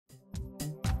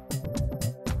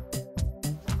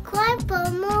for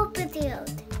more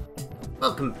videos.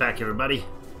 Welcome back, everybody.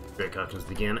 Great Hawkins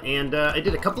again, and I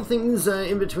did a couple things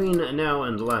in between now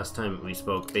and the last time we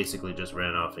spoke. Basically, just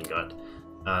ran off and got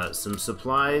some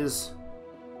supplies.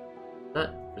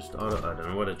 That just auto. I don't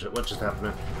know what just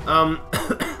happened there.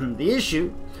 The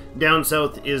issue down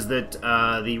south is that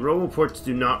the roboports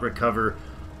do not recover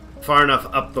far enough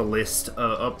up the list,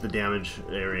 up the damage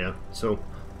area. So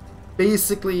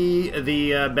basically,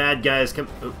 the bad guys come.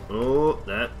 Oh,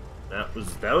 that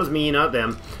was me, not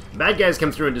them. Bad guys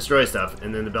come through and destroy stuff,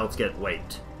 and then the belts get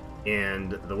wiped,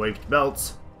 and the wiped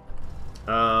belts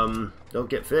don't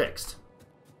get fixed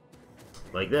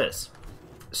like this.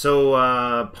 So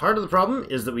part of the problem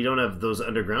is that we don't have those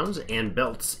undergrounds and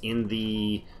belts in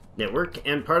the network,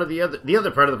 and part of the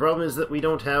other part of the problem is that we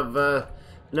don't have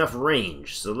enough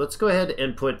range. So let's go ahead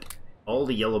and put all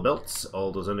the yellow belts,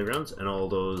 all those undergrounds, and all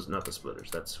those, not the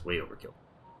splitters, that's way overkill.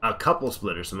 A couple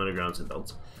splitters, some undergrounds and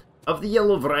belts of the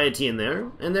yellow variety in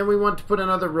there, and then we want to put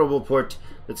another roboport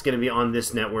that's going to be on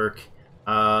this network,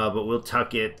 but we'll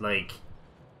tuck it like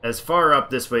as far up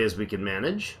this way as we can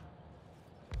manage.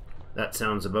 That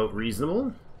sounds about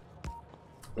reasonable.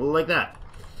 Like that.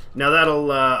 Now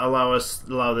that'll allow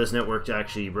this network to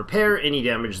actually repair any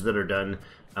damage that are done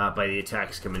by the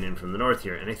attacks coming in from the north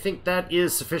here, and I think that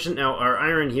is sufficient. Now our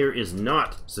iron here is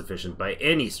not sufficient by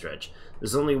any stretch.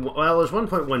 There's only, well, there's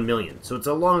 1.1 million, so it's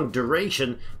a long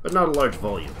duration, but not a large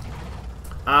volume.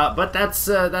 But that's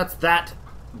that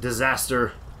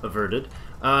disaster averted.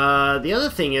 The other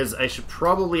thing is, I should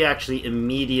probably actually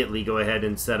immediately go ahead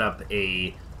and set up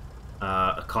a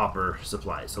copper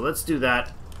supply. So let's do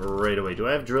that right away. Do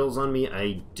I have drills on me?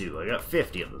 I do. I got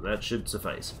 50 of them. That should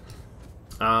suffice.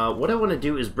 What I want to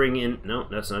do is bring in... No,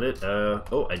 that's not it.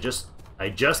 Oh, I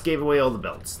just gave away all the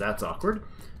belts. That's awkward.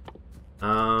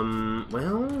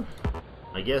 Well,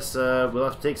 I guess we'll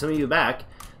have to take some of you back,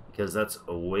 because that's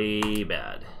way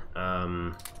bad.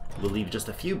 We'll leave just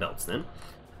a few belts then.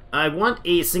 I want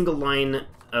a single line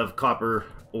of copper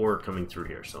ore coming through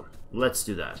here, so let's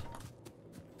do that.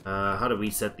 How do we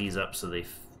set these up so they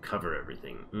cover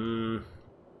everything?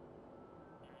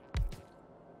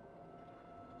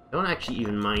 I don't actually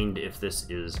even mind if this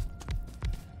is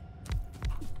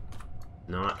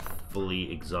not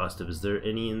fully exhaustive. Is there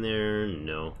any in there?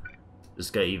 No. This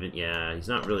guy even... Yeah, he's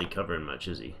not really covering much,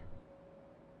 is he?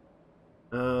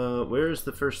 Where's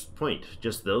the first point?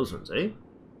 Just those ones, eh?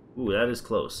 Ooh, that is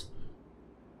close.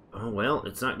 Oh, well,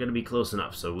 it's not going to be close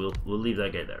enough, so we'll leave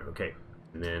that guy there. Okay.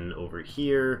 And then over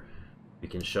here, we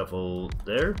can shuffle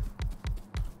there.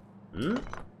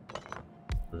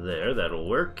 There, that'll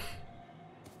work.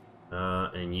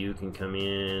 And you can come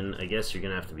in. I guess you're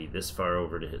going to have to be this far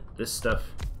over to hit this stuff.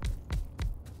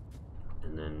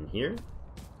 And then here.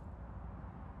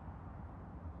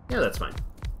 Yeah, that's fine.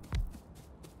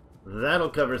 That'll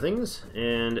cover things.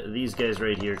 And these guys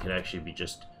right here can actually be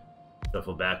just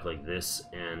shuffled back like this.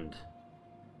 And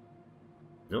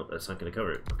nope, that's not going to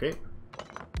cover it. Okay.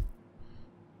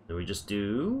 Then we just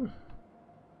do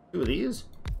 2 of these.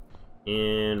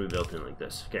 And we built in like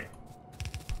this. Okay.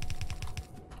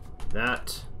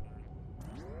 That,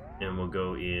 and we'll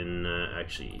go in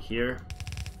actually here.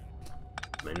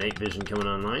 My night vision coming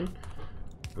online.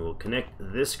 We'll connect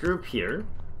this group here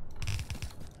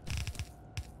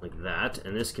like that,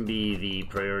 and this can be the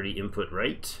priority input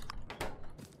right,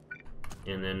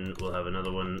 and then we'll have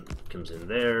another one that comes in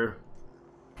there,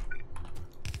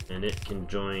 and it can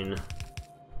join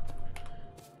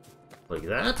like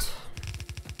that.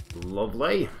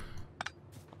 Lovely.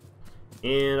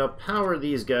 And I'll power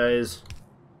these guys.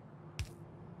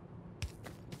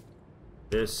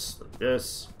 This, like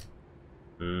this.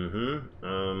 Where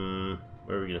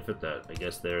are we gonna fit that? I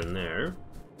guess there and there.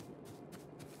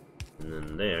 And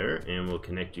then there, and we'll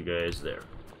connect you guys there.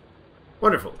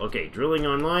 Wonderful. Okay, drilling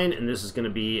online, and this is gonna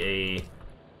be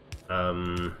a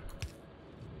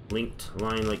linked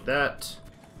line like that.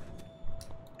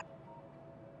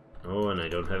 Oh, and I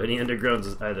don't have any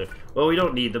undergrounds either. Well, we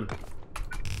don't need them.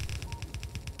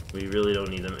 We really don't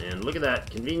need them, and look at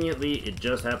that. Conveniently, it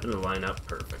just happened to line up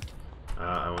perfect.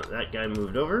 I want that guy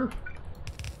moved over.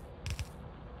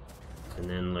 And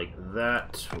then like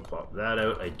that, we'll pop that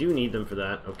out. I do need them for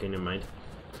that. Okay, never mind.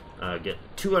 Get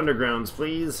 2 undergrounds,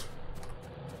 please.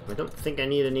 I don't think I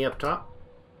need any up top,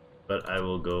 but I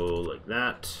will go like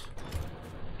that.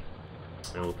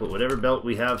 And we'll put whatever belt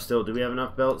we have still. Do we have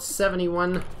enough belts?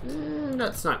 71?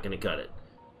 That's not going to cut it.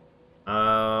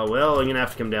 Well, I'm going to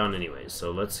have to come down anyways,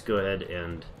 so let's go ahead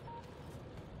and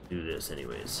do this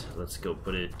anyways. Let's go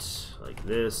put it like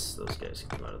this. Those guys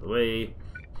can come out of the way.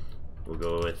 We'll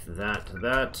go with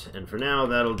that, and for now,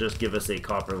 that'll just give us a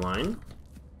copper line.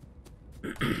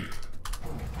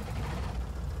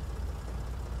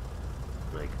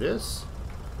 Like this.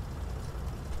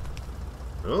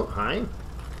 Oh, hi.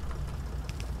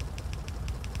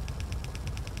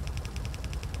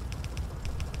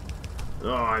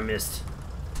 Oh, I missed.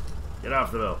 Get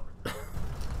off the boat.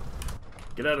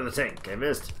 Get out of the tank. I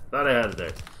missed. Thought I had it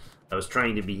there. I was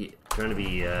trying to be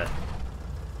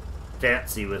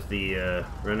fancy with the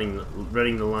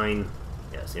running the line.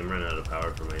 Yeah, see, I'm running out of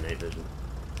power for my night vision.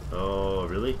 Oh,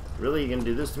 really? Really? You gonna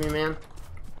do this to me, man?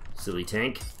 Silly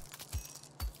tank.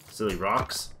 Silly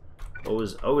rocks.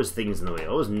 Always things in the way.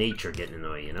 Always nature getting in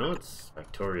the way, you know? It's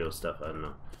Factorio stuff, I don't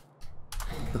know.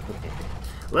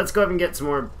 Let's go up and get some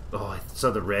more. Oh, I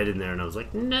saw the red in there and I was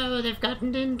like, no, they've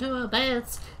gotten into a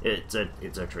base. It's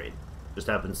our trade. Just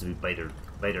happens to be biter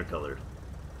colored.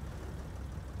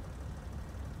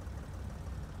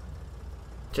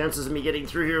 Chances of me getting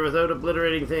through here without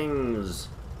obliterating things.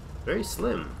 Very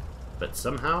slim, but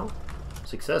somehow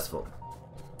successful.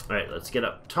 Alright, let's get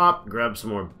up top, grab some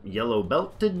more yellow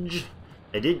beltage.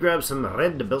 I did grab some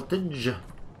red beltage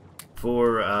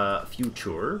for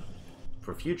future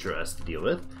us to deal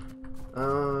with.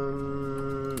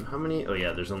 How many? Oh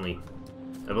yeah,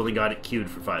 I've only got it queued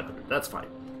for 500. That's fine.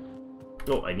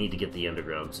 Oh, I need to get the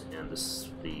undergrounds and the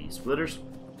splitters.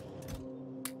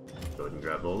 Go ahead and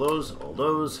grab all those.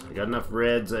 I got enough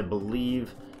reds, I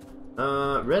believe.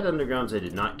 Red undergrounds I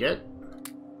did not get.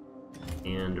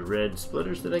 And red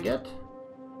splitters did I get?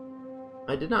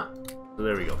 I did not. So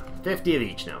there we go. 50 of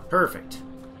each now. Perfect.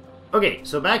 Okay,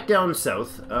 so back down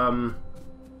south. I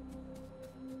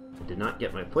did not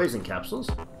get my poison capsules.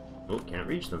 Oh, can't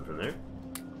reach them from there.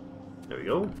 There we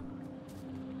go.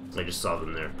 I just saw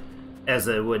them there as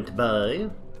I went by.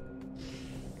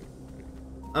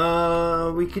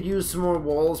 We could use some more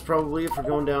walls probably if we're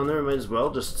going down there. Might as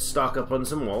well just stock up on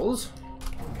some walls.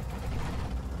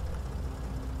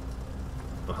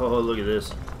 Oh, look at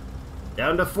this.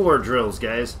 Down to 4 drills,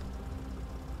 guys.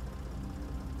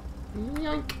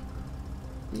 Yoink.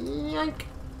 Yoink.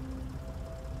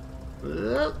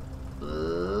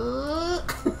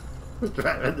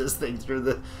 Driving this thing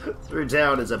through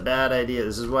town is a bad idea.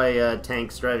 This is why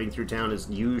tanks driving through town is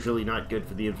usually not good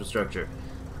for the infrastructure.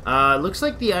 Looks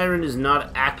like the iron is not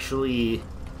actually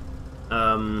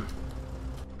flooding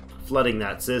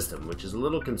that system, which is a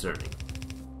little concerning.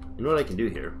 You know what I can do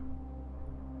here?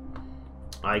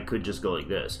 I could just go like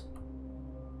this.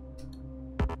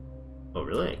 Oh,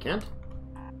 really? I can't?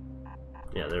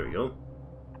 Yeah, there we go.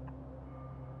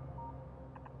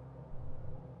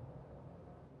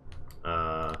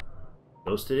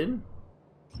 Toast it in.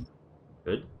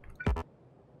 Good.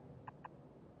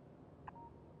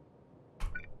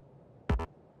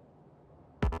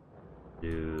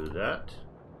 Do that.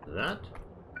 That.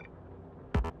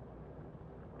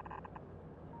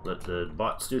 Let the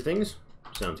bots do things.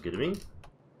 Sounds good to me.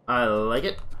 I like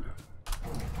it.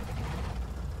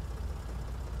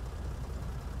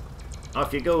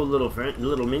 Off you go,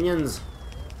 little minions.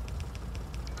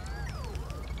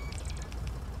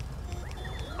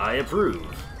 I approve.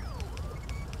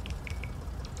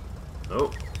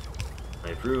 Oh, I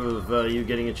approve of you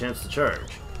getting a chance to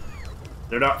charge.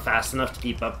 They're not fast enough to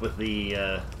keep up with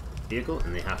the vehicle,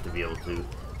 and they have to be able to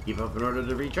keep up in order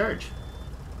to recharge.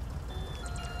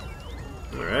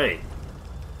 Alright.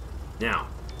 Now,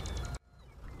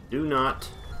 do not,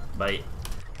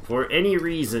 for any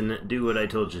reason, do what I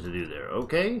told you to do there,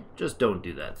 okay? Just don't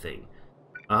do that thing.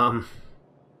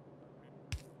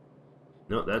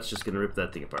 No, that's just gonna rip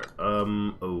that thing apart.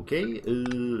 Okay,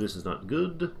 this is not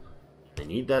good. I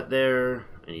need that there.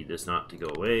 I need this not to go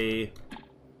away.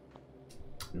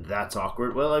 That's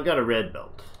awkward. Well, I've got a red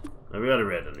belt. I've got a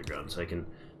red underground, so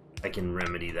I can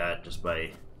remedy that just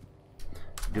by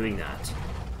doing that.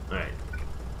 Alright.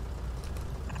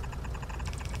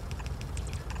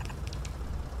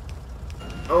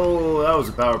 Oh, that was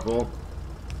a power pole.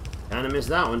 Kinda missed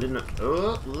that one, didn't I?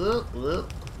 Oh,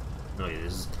 yeah,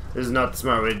 this is not the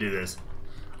smart way to do this.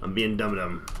 I'm being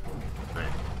dumb.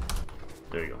 Alright.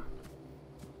 There you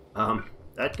go.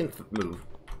 That can move.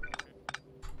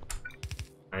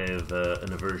 I have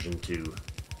an aversion to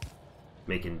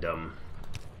making dumb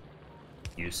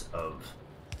use of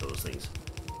those things,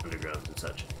 undergrounds and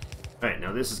such. Alright,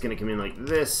 now this is going to come in like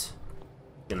this.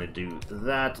 Gonna do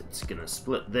that. It's gonna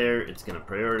split there. It's gonna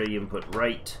priority input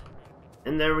right.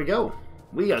 And there we go.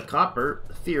 We got copper,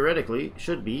 theoretically,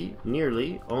 should be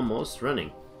nearly almost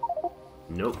running.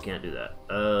 Nope, can't do that.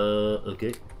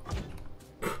 Okay.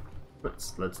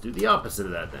 Let's do the opposite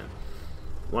of that then.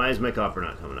 Why is my copper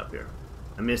not coming up here?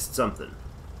 I missed something.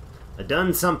 I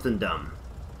done something dumb.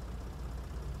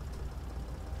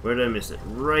 Where did I miss it?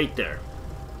 Right there.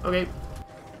 Okay.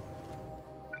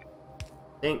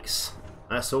 Thanks.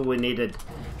 That's all we needed.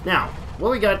 Now,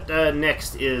 what we got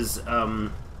next is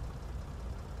a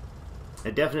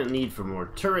definite need for more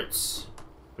turrets.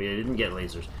 We didn't get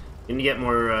lasers. Going to get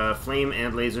more flame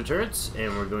and laser turrets,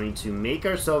 and we're going to make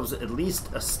ourselves at least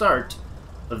a start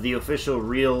of the official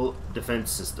real defense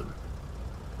system.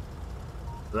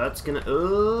 So that's gonna.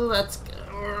 Oh, that's.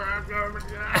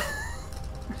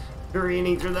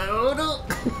 Careening through that. Oh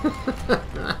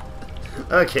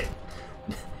no! Okay.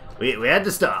 We had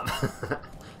to stop.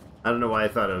 I don't know why I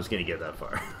thought I was gonna get that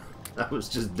far. That was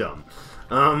just dumb.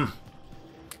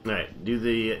 Alright, do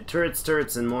the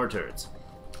turrets, and more turrets.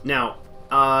 Now,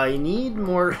 I need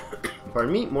more,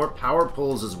 pardon me, more power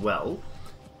poles as well.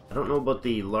 I don't know about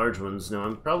the large ones. No,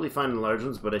 I'm probably finding the large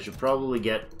ones, but I should probably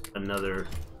get another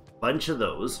bunch of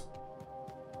those.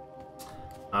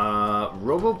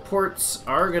 Roboports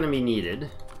are going to be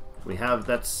needed. We have,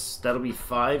 that'll be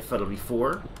 5, that'll be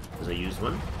 4, because I used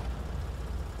one.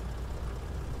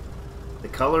 The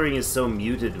coloring is so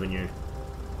muted when you're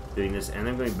doing this, and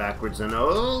I'm going backwards, and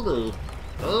oh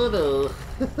no,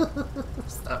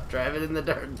 stop driving in the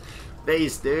darn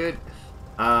base, dude.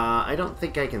 I don't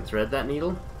think I can thread that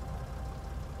needle.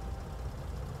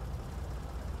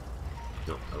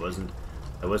 No, I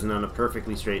wasn't on a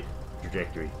perfectly straight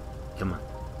trajectory. Come on,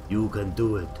 you can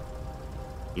do it.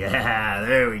 Yeah,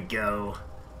 there we go.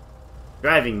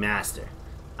 Driving master.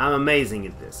 I'm amazing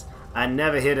at this. I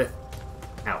never hit a...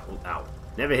 Ow, ow.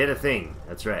 Never hit a thing.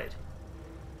 That's right.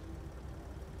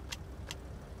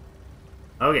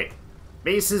 Okay.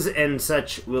 Bases and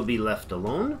such will be left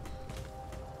alone.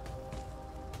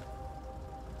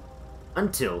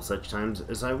 Until such times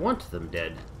as I want them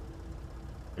dead.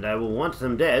 And I will want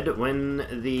them dead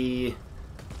when the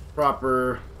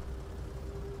proper...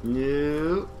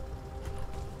 No...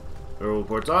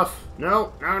 Roboport's off.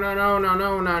 No,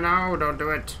 no, don't do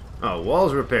it. Oh,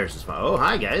 walls repairs is fine. Oh,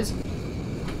 hi, guys.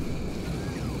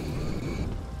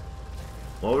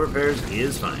 Wall repairs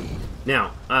is fine.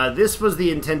 Now, this was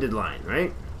the intended line,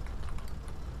 right?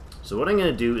 So what I'm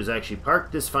going to do is actually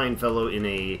park this fine fellow in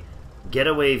a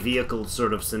getaway vehicle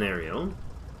sort of scenario.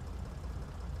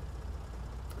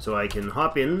 So I can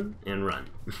hop in and run.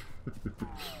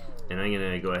 And I'm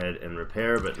going to go ahead and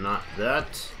repair, but not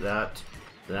that.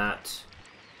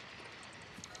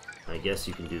 I guess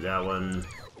you can do that one.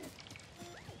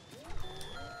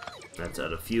 That's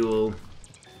out of fuel.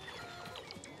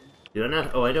 Do I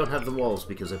not? Oh, I don't have the walls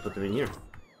because I put them in here.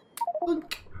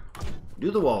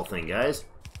 Do the wall thing, guys.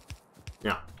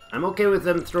 Now, I'm okay with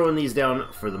them throwing these down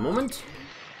for the moment.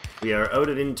 We are out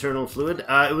of internal fluid.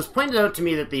 It was pointed out to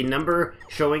me that the number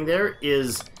showing there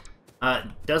is,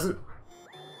 doesn't...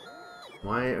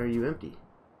 Why are you empty?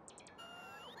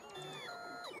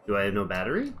 Do I have no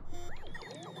battery?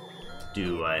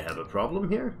 Do I have a problem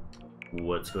here?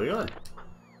 What's going on?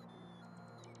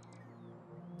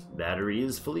 Battery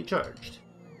is fully charged.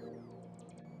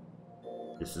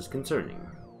 This is concerning.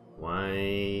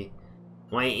 Why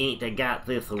ain't I got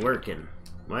this working?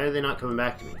 Why are they not coming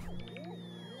back to me?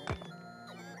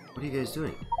 What are you guys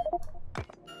doing?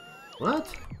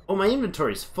 What? Oh, my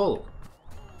inventory's full.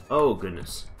 Oh,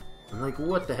 goodness. I'm like,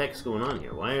 what the heck's going on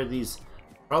here? Why are these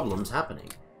problems happening?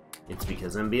 It's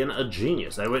because I'm being a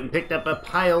genius. I went and picked up a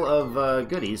pile of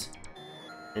goodies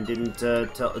and didn't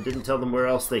tell them where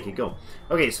else they could go.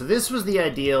 Okay, so this was the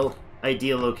ideal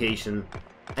location.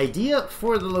 Idea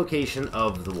for the location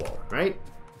of the wall, right?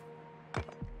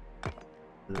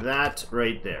 That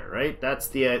right there, right? That's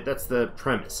the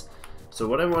premise. So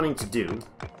what I'm wanting to do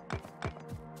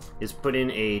is put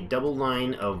in a double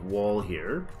line of wall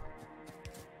here.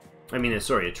 I mean,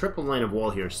 sorry, a triple line of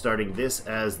wall here, starting this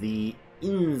as the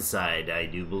inside, I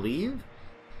do believe.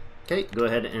 Okay, go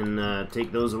ahead and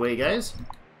take those away, guys.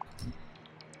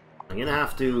 I'm gonna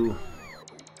have to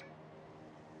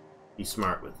be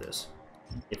smart with this,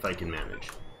 if I can manage.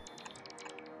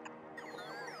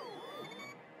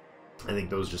 I think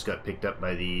those just got picked up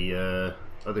by the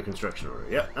other construction order.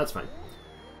 Yep, that's fine.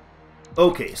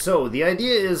 Okay, so the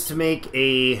idea is to make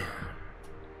a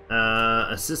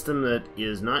system that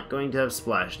is not going to have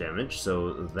splash damage,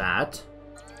 so that,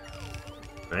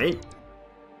 right?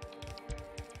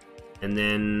 And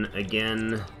then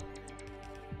again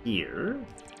here.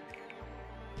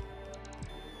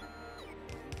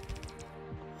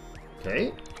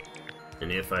 Okay.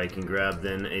 And if I can grab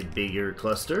then a bigger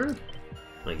cluster,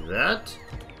 like that.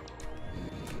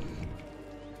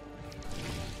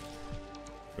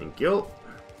 Thank you.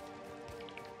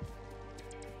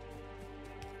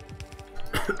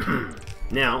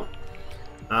 Now,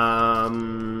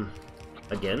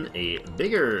 again, a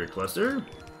bigger cluster.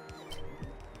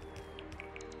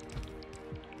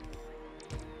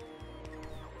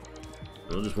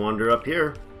 We'll just wander up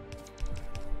here.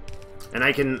 And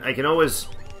I can always...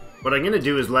 What I'm going to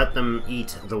do is let them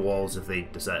eat the walls if they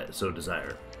so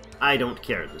desire. I don't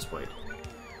care at this point.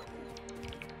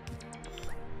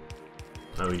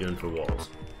 How are we doing for walls?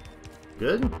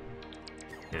 Good?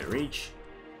 Can't reach.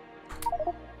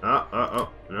 Oh.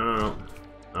 No.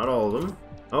 Not all of them.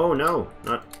 Oh, no.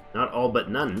 Not all but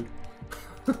none.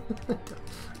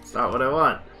 It's not what I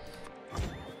want.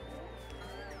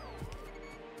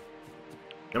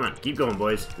 Come on, keep going,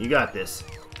 boys. You got this.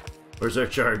 Where's our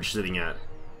charge sitting at?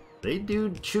 They do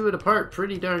chew it apart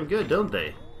pretty darn good, don't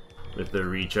they? With their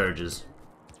recharges.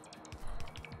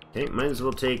 Okay, might as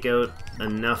well take out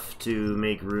enough to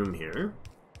make room here.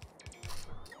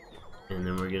 And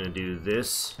then we're gonna do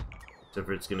this. Except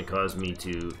for it's gonna cause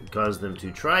them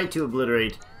to try to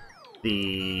obliterate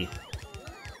the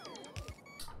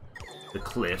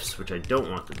cliffs, which I don't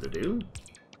want them to do.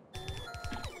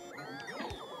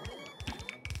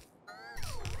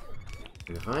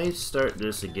 And if I start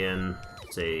this again,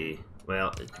 say,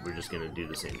 well, we're just going to do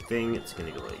the same thing. It's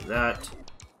going to go like that.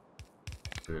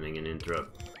 And then I'm going to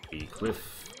interrupt the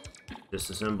cliff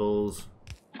disassembles.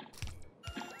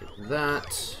 Like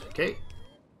that. Okay.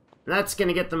 And that's going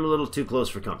to get them a little too close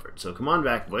for comfort. So come on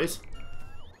back, boys.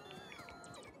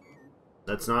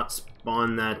 Let's not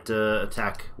spawn that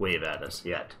attack wave at us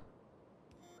yet.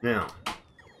 Now,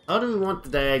 how do we want the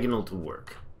diagonal to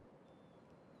work?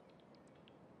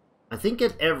 I think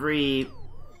at every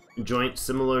joint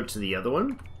similar to the other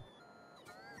one,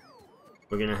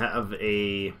 we're going to have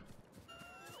a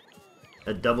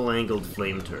double-angled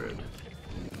flame turret.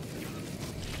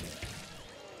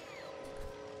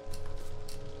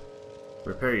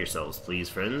 Prepare yourselves, please,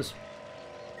 friends.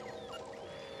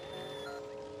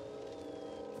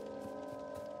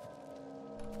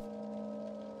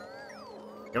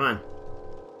 Come on.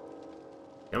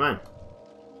 Come on.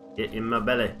 Get in my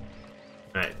belly.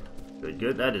 Alright.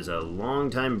 Good. That is a long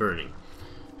time burning.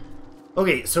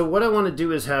 Okay, so what I want to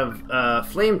do is have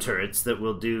flame turrets that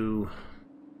will do...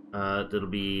 that'll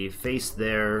be face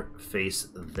there,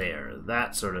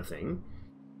 that sort of thing.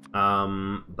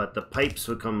 But the pipes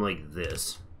would come like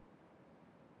this.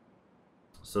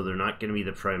 So they're not going to be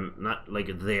not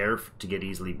like there to get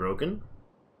easily broken.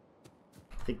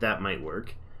 I think that might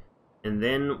work. And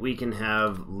then we can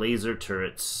have laser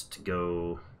turrets to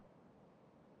go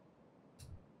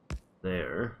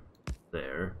there,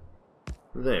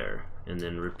 and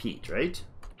then repeat, right?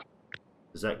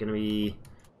 Is that gonna be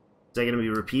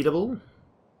repeatable?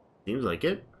 Seems like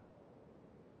it.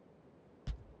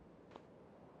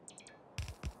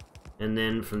 And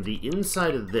then from the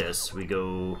inside of this, we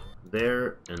go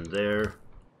there and there,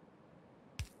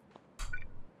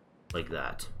 like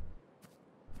that.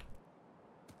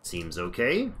 Seems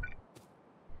okay.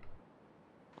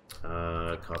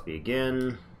 Copy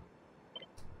again.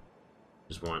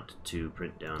 Just want to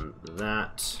print down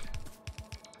that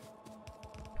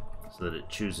so that it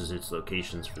chooses its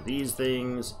locations for these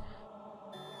things.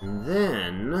 And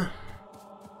then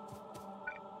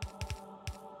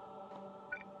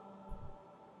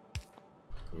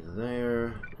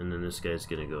there, and then this guy's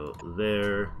gonna go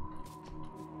there,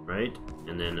 right?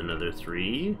 And then another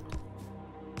 3.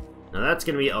 Now that's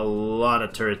gonna be a lot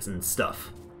of turrets and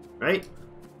stuff, right?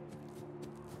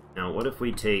 Now what if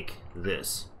we take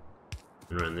this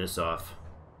and run this off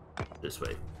this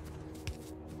way?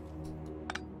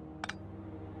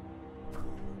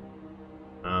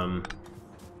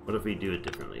 What if we do it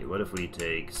differently? What if we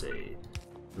take, say,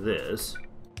 this,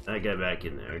 that guy back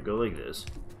in there, go like this,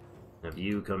 have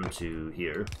you come to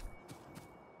here,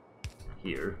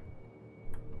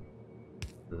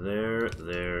 there,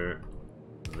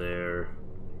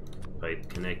 pipe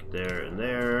connect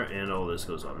there, and all this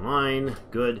goes online.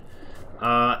 Good.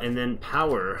 And then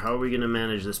power. How are we going to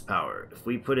manage this power? If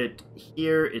we put it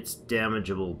here, it's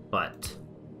damageable, but...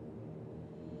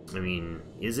 I mean,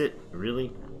 is it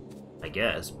really? I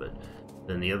guess, but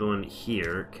then the other one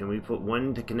here, can we put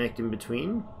one to connect in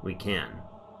between? We can.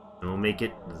 And we'll make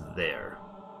it there.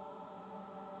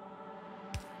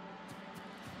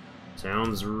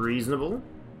 Sounds reasonable.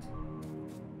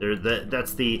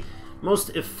 That's the most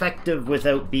effective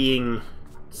without being,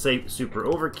 say, super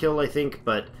overkill, I think,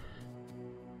 but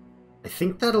I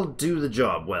think that'll do the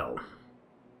job well.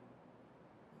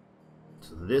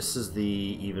 So this is the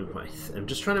even point. I'm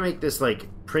just trying to make this like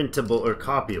printable or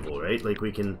copyable, right? Like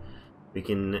we can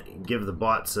give the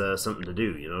bots something to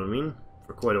do, you know what I mean?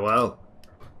 For quite a while.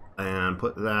 And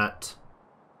put that.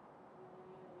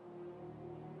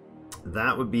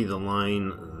 That would be the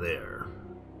line there.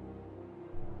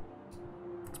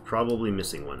 It's probably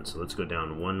missing one, so let's go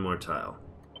down one more tile.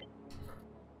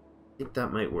 I think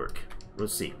that might work.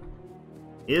 let's see.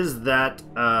 Is that,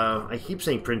 I keep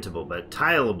saying printable, but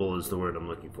tileable is the word I'm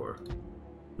looking for.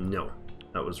 No,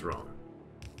 that was wrong.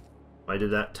 Why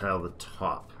did that tile the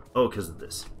top? Oh, because of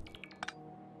this.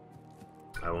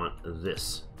 I want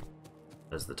this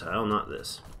as the tile, not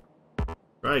this.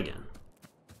 Try again.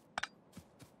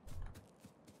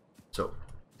 So,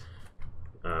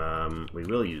 we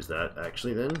will use that,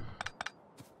 actually, then,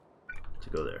 to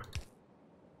go there.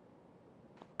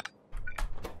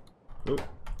 Oh,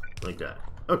 like that.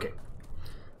 Okay.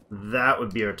 That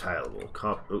would be our tileable.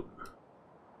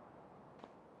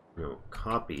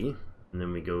 Copy. And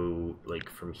then we go, like,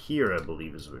 from here, I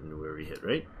believe, is where we hit,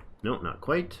 right? No, not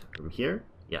quite. From here.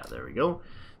 Yeah, there we go.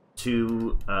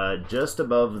 To just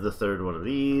above the third one of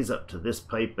these, up to this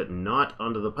pipe, but not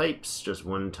onto the pipes. Just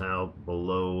one tile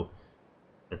below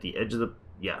at the edge of the...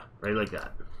 Yeah, right like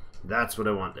that. That's what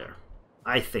I want there.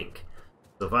 I think.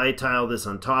 So if I tile this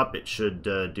on top, it should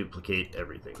duplicate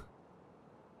everything.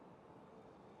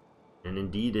 And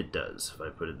indeed it does. If I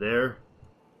put it there...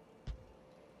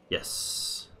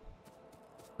 Yes.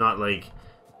 Not like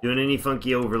doing any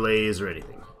funky overlays or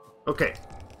anything. Okay.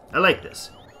 I like this.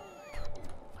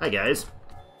 Hi guys.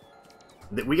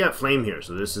 We got flame here,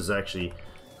 so this is actually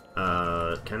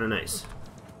kind of nice.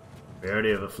 We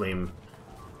already have a flame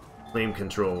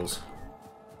controls.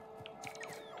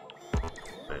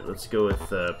 Alright, let's go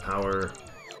with power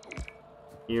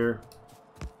here.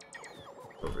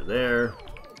 Over there.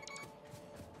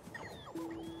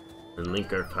 And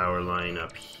link our power line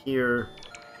up here.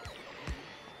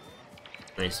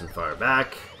 Nice and far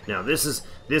back. Now this is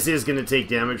going to take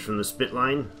damage from the spit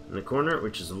line in the corner,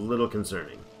 which is a little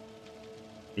concerning.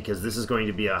 Because this is going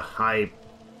to be a high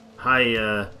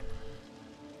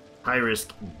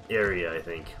risk area, I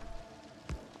think.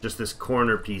 Just this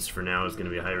corner piece for now is going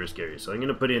to be a high risk area. So I'm going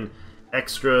to put in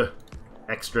extra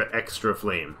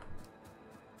flame.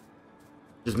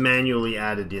 Just manually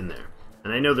added in there.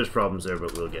 And I know there's problems there,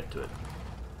 but we'll get to it.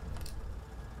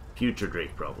 Future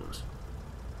Drake problems.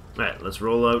 Alright, let's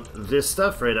roll out this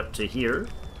stuff right up to here.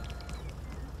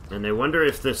 And I wonder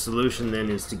if the solution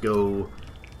then is to go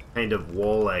kind of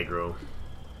wall aggro.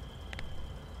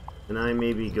 Can I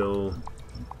maybe go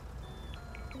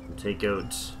and take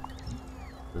out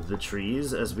the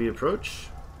trees as we approach?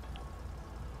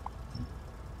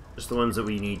 Just the ones that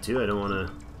we need to. I don't want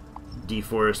to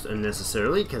deforest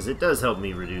unnecessarily, because it does help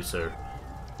me reduce our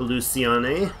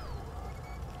pollution.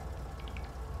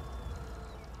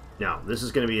 Now, this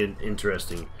is going to be an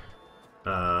interesting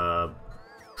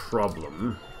problem-ish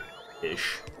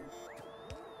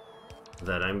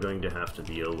that I'm going to have to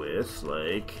deal with,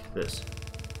 like this.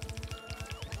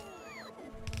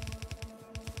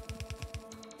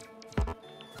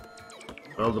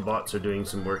 Well, the bots are doing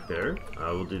some work there.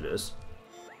 I will do this.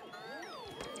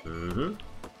 Come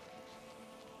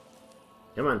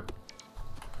on.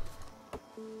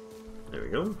 There we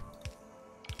go.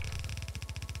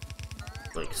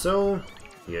 Like so.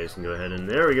 You guys can go ahead and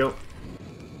there we go.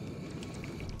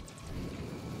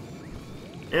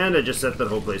 And I just set that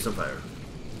whole place on fire.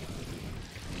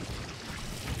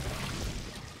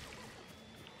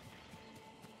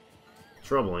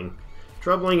 Troubling.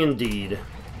 Troubling indeed.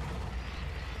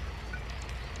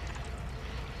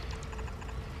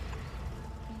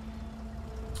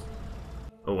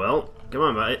 Oh well. Come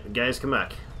on, guys, come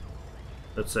back.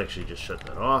 Let's actually just shut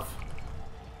that off.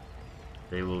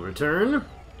 They will return.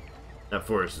 That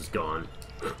forest is gone.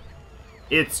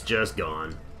 It's just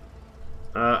gone.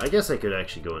 I guess I could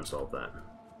actually go and solve that.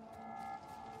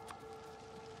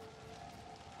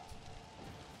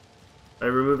 By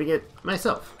removing it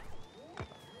myself.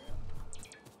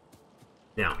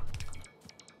 Now,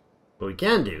 what we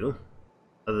can do,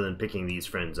 other than picking these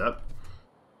friends up,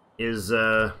 is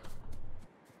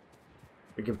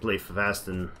we can play fast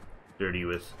and dirty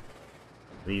with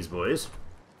these boys.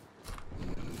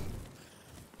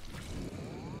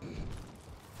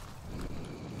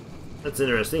 That's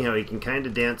interesting how he can kind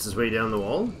of dance his way down the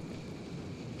wall.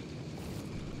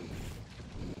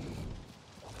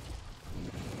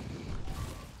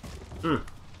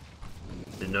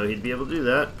 Didn't know he'd be able to do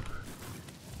that.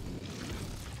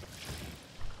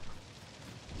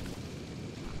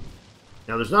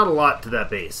 Now there's not a lot to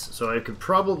that base, so I could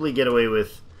probably get away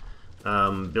with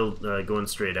going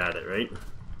straight at it, right?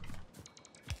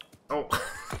 Oh,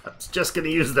 I was just gonna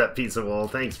use that piece of wall.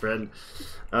 Thanks, friend.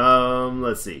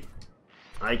 Let's see.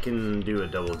 I can do a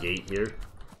double gate here.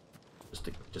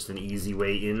 Just an easy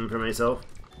way in for myself.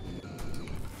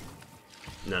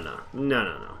 No. None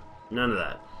of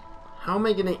that. How am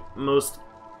I gonna most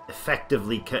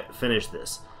effectively finish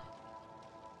this?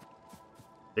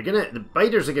 The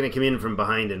biters are gonna come in from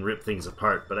behind and rip things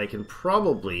apart, but I can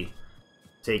probably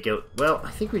take out, well,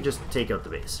 I think we just take out the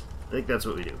base. I think that's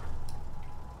what we do.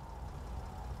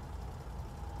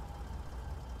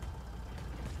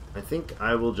 I think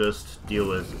I will just deal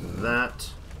with that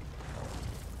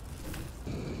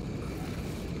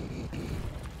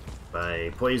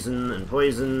by poison and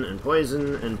poison and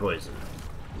poison and poison.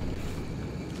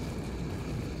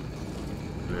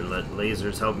 And then let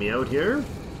lasers help me out here.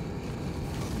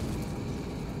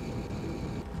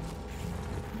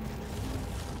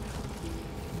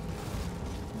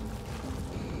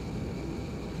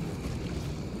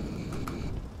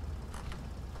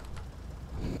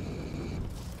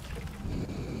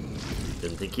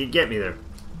 Didn't think he'd get me there.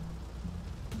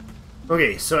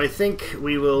 Okay, so I think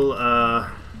we will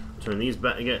turn these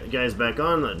guys back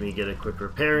on. Let me get a quick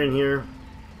repair in here.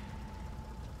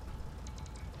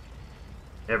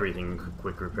 Everything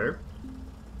quick repair.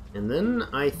 And then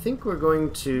I think we're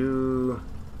going to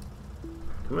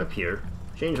come up here.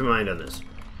 Change my mind on this.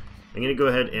 I'm going to go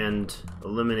ahead and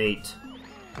eliminate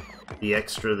the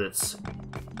extra that's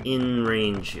in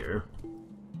range here.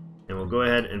 And we'll go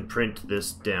ahead and print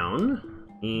this down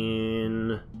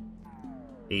in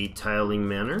a tiling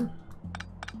manner.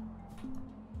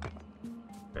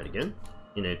 Right again.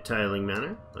 In a tiling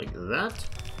manner, like that.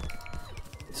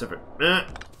 Except for...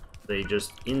 they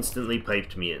just instantly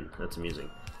piped me in. That's amusing.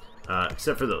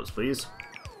 Except for those, please.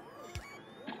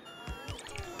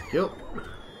 Yep.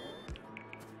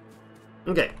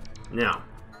 Okay, now.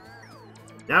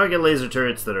 Now we got laser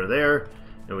turrets that are there,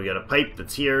 and we got a pipe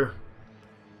that's here.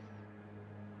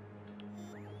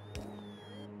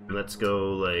 Let's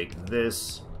go like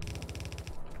this.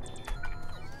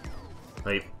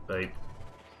 Pipe, pipe,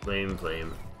 flame,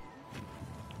 flame.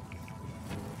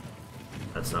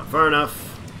 That's not far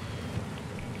enough.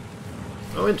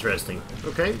 Oh, interesting.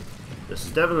 Okay. This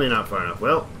is definitely not far enough.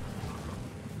 Well,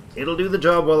 it'll do the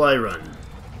job while I run.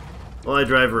 While I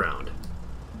drive around.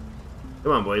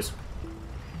 Come on, boys.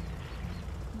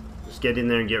 Just get in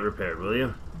there and get repaired, will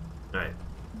you? Alright.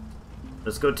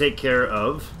 Let's go take care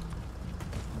of...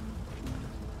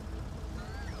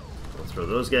 I'll throw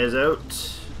those guys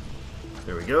out.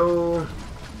 There we go.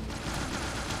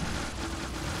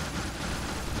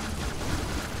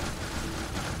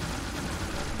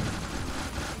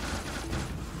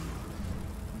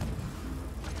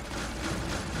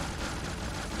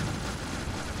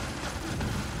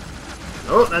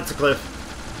 Oh, that's a cliff.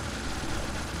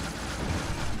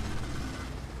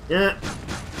 Yeah.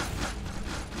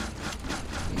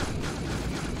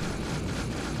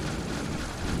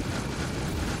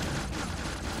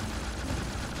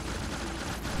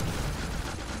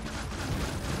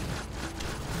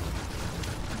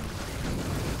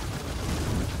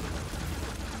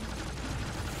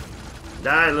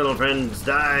 Die, little friends,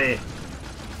 die!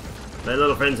 My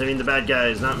little friends, I mean the bad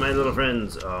guys, not my little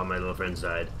friends. Oh, my little friends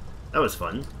died. That was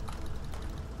fun.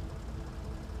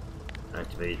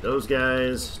 Activate those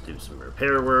guys, do some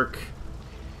repair work,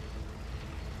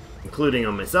 including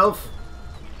on myself.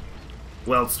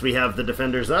 Whilst we have the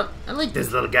defenders up. I like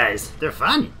these little guys, they're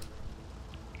fun.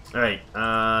 Alright,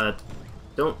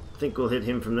 don't think we'll hit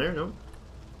him from there, no.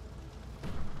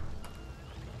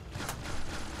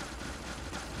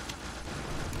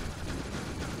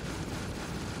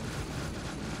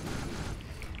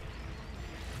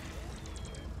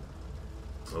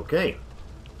 Okay.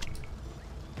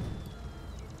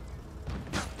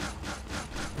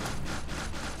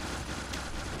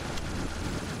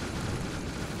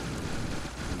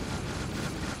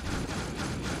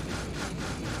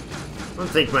 I don't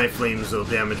think my flames will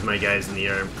damage my guys in the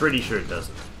air. I'm pretty sure it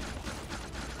doesn't.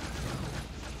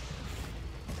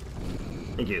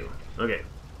 Thank you. Okay.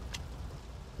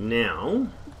 Now,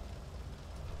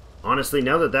 honestly,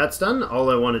 now that that's done, all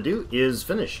I want to do is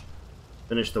finish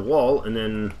the wall, and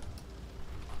then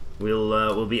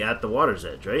we'll be at the water's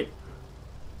edge, right?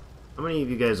 How many of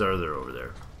you guys are there over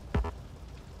there?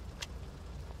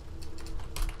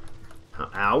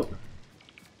 Ow!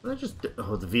 I just,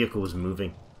 oh, the vehicle was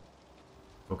moving.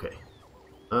 Okay.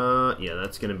 Yeah,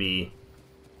 that's gonna be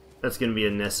a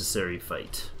necessary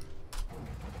fight.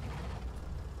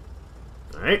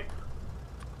 All right.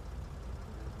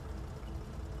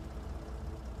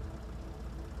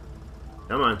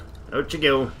 Come on. Out you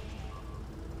go.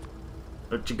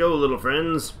 Out you go, little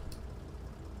friends.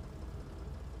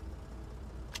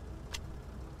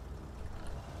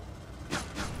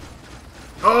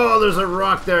 Oh, there's a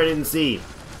rock there I didn't see.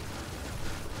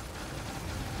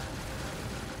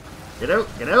 Get out,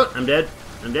 get out. I'm dead.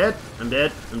 I'm dead. I'm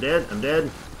dead. I'm dead. I'm dead.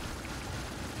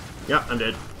 Yeah, I'm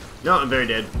dead. No, I'm very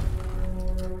dead.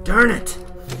 Darn it.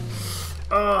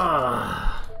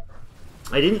 Ah!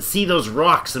 I didn't see those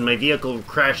rocks and my vehicle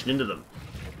crashed into them.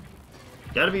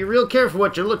 Gotta be real careful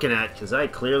what you're looking at, because I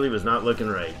clearly was not looking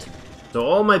right. So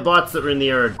all my bots that were in the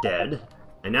air are dead.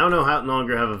 I now no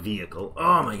longer have a vehicle.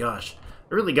 Oh my gosh.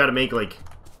 I really gotta make, like,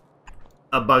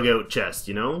 a bug-out chest,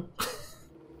 you know?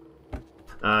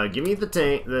 Give me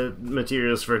the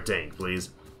materials for a tank, please.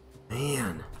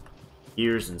 Man.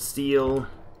 Gears and steel.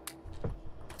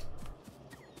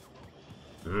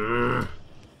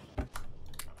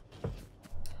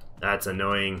 That's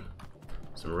annoying.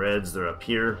 Some reds, they're up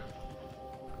here.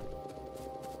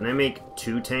 Can I make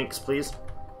 2 tanks, please?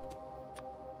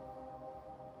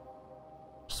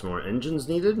 Some more engines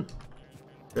needed? Do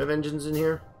I have engines in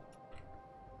here?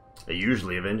 I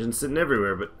usually have engines sitting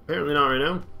everywhere, but apparently not right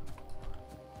now.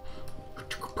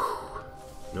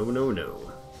 No, no,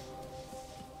 no.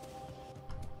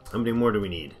 How many more do we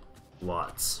need?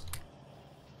 Lots.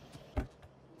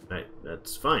 Right,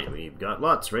 that's fine. We've got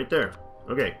lots right there.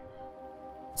 Okay.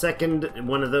 Second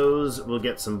one of those, we'll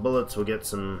get some bullets, we'll get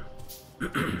some...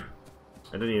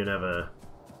 I don't even have a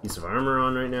piece of armor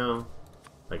on right now.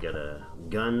 I got a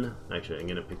gun. Actually, I'm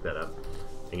going to pick that up.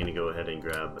 I'm going to go ahead and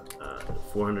grab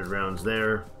 400 rounds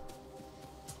there.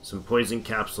 Some poison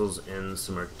capsules and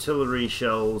some artillery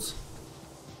shells.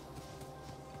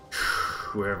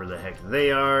 Wherever the heck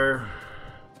they are.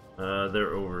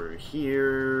 They're over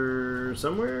here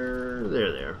somewhere.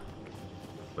 There they are.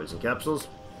 Poison capsules,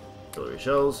 artillery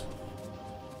shells,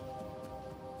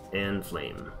 and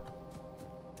flame.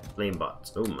 Flame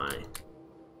bots. Oh my.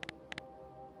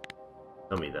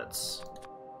 Tell me that's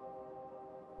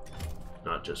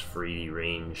not just free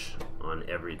range on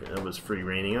everything. That was free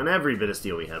raining on every bit of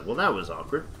steel we had. Well, that was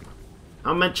awkward.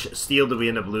 How much steel did we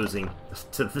end up losing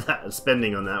to that,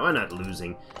 spending on that? Well, not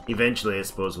losing. Eventually, I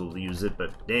suppose we'll use it,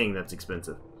 but dang, that's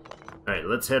expensive. Alright,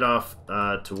 let's head off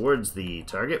towards the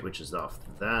target, which is off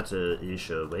that-ish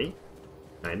way.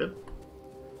 Kind of.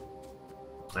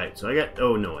 Alright, so I got...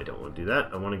 Oh, no, I don't want to do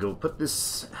that. I want to go put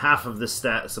this half of the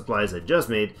supplies I just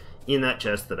made in that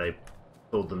chest that I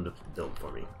told them to build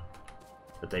for me.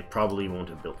 But they probably won't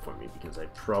have built for me, because I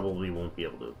probably won't be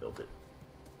able to have built it.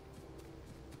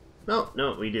 No,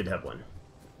 no, we did have one.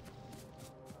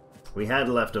 We had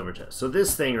a leftover chest. So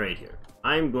this thing right here,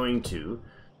 I'm going to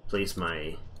place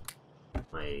my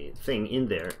thing in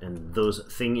there, and those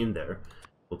thing in there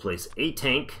will place a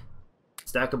tank,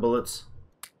 stack of bullets,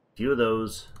 a few of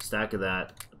those, stack of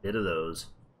that, a bit of those,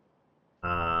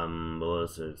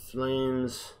 bullets of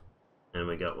flames, and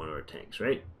we got one of our tanks,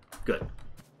 right? Good.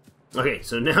 Okay,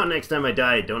 so now next time I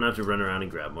die, I don't have to run around and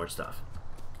grab more stuff.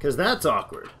 Because that's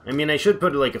awkward. I mean, I should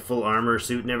put like a full armor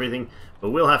suit and everything, but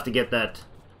we'll have to get that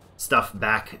stuff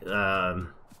back the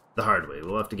hard way.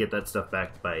 We'll have to get that stuff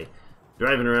back by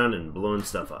driving around and blowing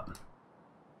stuff up.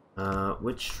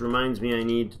 Which reminds me I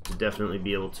need to definitely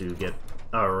be able to get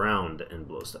around and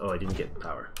blow stuff. Oh, I didn't get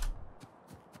power.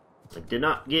 I did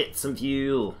not get some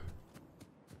fuel.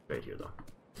 Right here, though.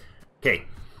 Okay.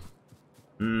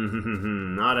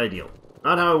 Not ideal.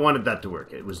 Not how I wanted that to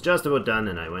work. It was just about done,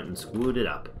 and I went and screwed it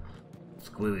up.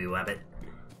 Screwy wabbit.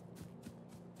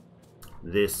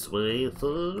 This way,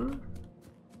 sir.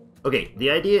 Okay, the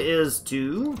idea is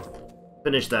to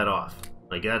finish that off.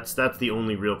 Like, that's the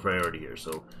only real priority here,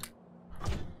 so...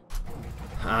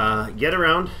 get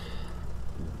around.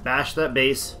 Bash that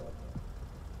base.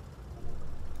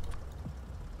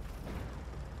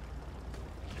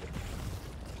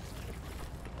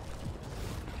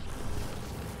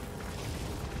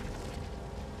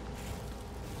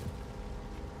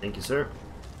 Thank you, sir.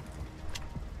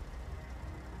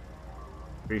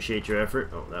 Appreciate your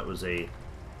effort. Oh, that was a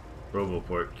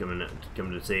Roboport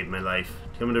coming to save my life.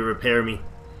 Coming to repair me.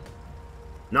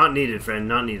 Not needed, friend.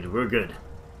 Not needed. We're good.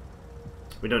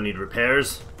 We don't need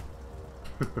repairs.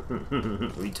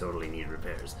 We totally need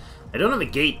repairs. I don't have a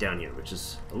gate down here, which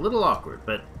is a little awkward,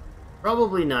 but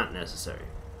probably not necessary.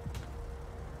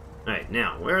 Alright,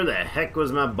 now, where the heck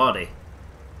was my body?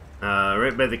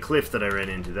 Right by the cliff that I ran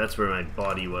into. That's where my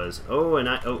body was. Oh, and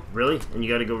oh, really? And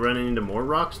you gotta go running into more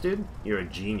rocks, dude? You're a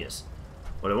genius.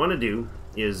 What I want to do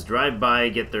is drive by,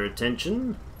 get their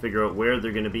attention, figure out where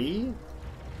they're gonna be.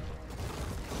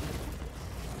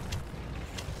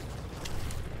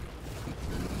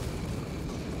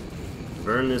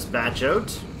 Burn this batch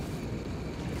out.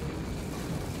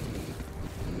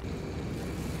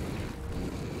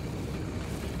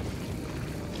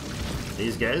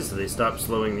 These guys, so they stop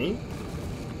slowing me.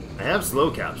 I have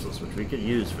slow capsules, which we could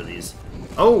use for these.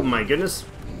 Oh my goodness!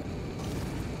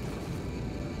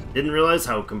 Didn't realize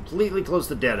how completely close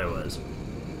to dead I was.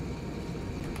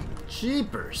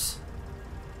 Jeepers!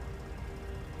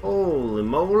 Holy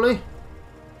moly!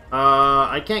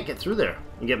 I can't get through there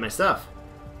and get my stuff.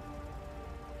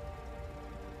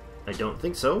 I don't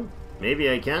think so.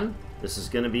 Maybe I can. This is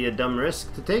going to be a dumb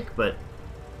risk to take, but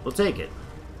we'll take it.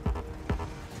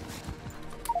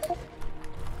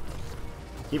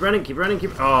 Keep running, keep running,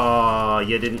 keep... Oh,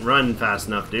 you didn't run fast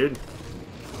enough, dude.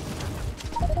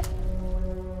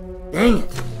 Dang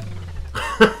it.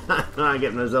 I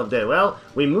get myself dead. Well,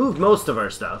 we moved most of our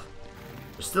stuff.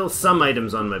 There's still some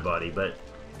items on my body, but...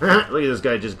 Look at this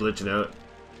guy just glitching out.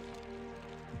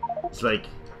 It's like,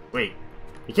 wait,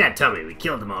 you can't tell me we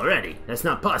killed him already. That's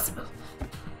not possible.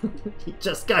 He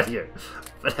just got here,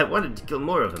 but I wanted to kill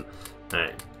more of him.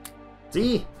 Alright.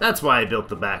 See? That's why I built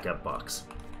the backup box.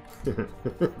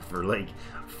 For like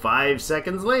 5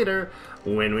 seconds later,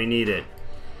 when we need it.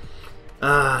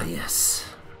 Ah, yes.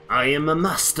 I am a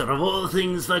master of all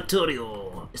things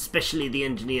Factorio, especially the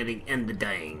engineering and the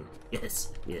dying.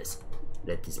 Yes, yes,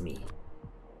 that is me.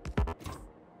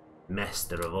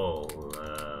 Master of all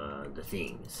the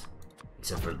things,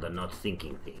 except for the not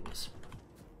thinking things.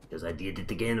 Because I did it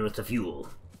again with the fuel.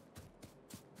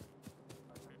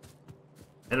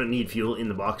 I don't need fuel in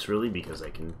the box really, because I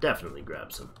can definitely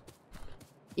grab some.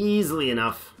 Easily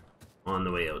enough on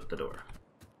the way out the door.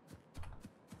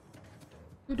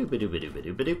 There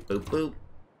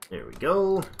we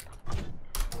go.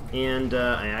 And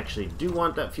I actually do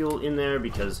want that fuel in there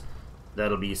because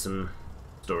that'll be some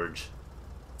storage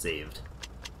saved.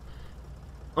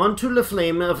 Onto the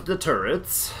flame of the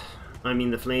turrets. I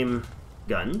mean the flame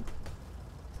gun.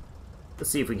 Let's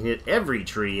see if we can hit every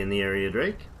tree in the area,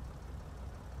 Drake.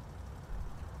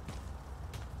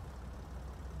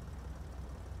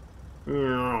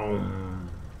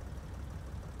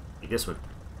 Like this one.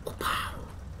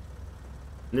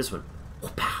 And this one.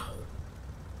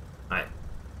 Alright.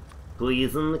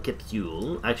 Poison the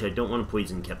capsule. Actually, I don't want to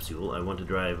poison capsule. I want to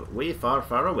drive way far,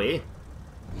 far away.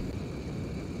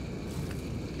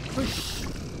 Push.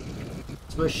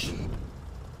 Smush.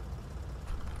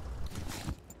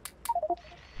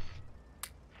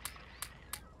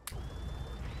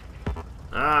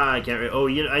 Ah, I can't. Oh,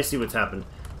 you know, I see what's happened.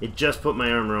 It just put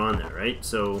my armor on there, right?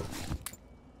 So,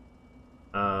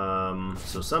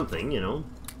 so something, you know,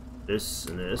 this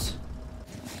and this.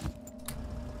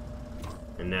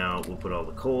 And now we'll put all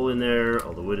the coal in there,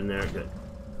 all the wood in there. Good.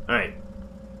 All right.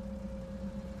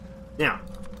 Now,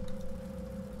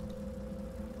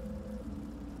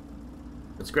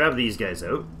 let's grab these guys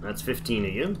out. That's 15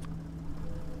 of you.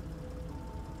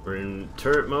 We're in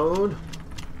turret mode.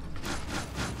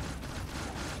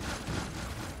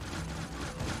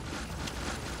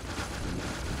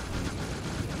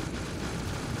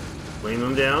 Flame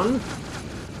them down.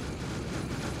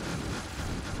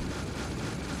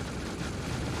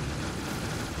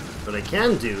 What I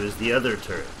can do is the other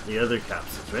turret, the other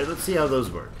capsules, right? Let's see how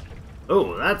those work.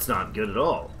 Oh, that's not good at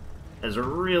all. That's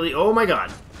really... Oh my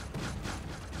god.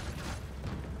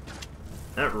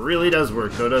 That really does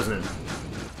work though, doesn't it?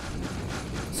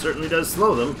 Certainly does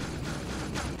slow them.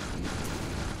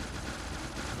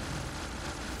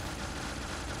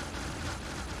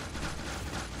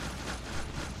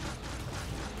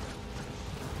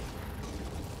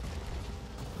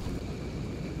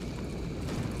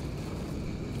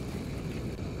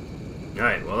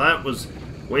 Alright, well that was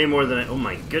way more than I... Oh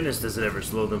my goodness, does it ever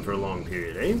slow them for a long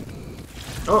period, eh?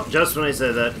 Oh, just when I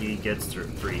said that, he gets through.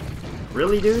 Free.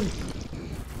 Really, dude?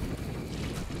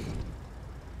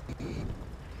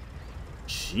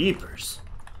 Jeepers.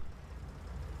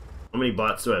 How many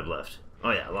bots do I have left?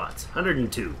 Oh yeah, lots.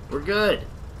 102. We're good.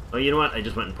 Oh, you know what? I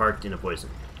just went and parked in a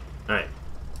poison. Alright.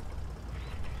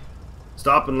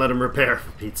 Stop and let him repair,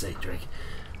 for Pete's sake, Drake.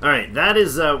 Alright, that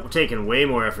is taking way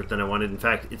more effort than I wanted. In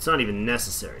fact, it's not even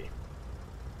necessary.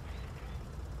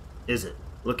 Is it?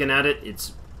 Looking at it,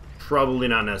 it's probably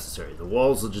not necessary. The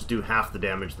walls will just do half the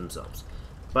damage themselves.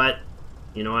 But,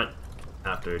 you know what?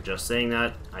 After just saying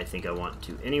that, I think I want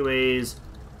to anyways,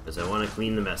 because I want to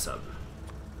clean the mess up.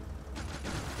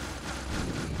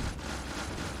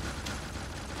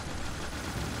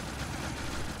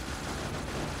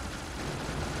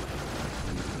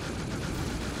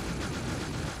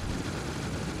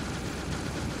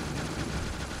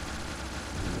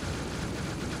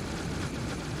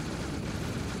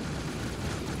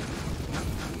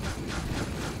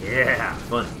 Yeah,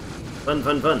 fun. Fun,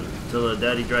 fun, fun. Until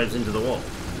Daddy drives into the wall.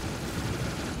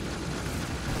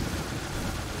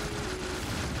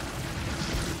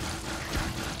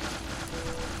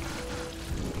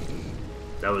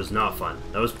 That was not fun.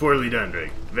 That was poorly done,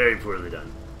 Drake. Very poorly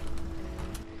done.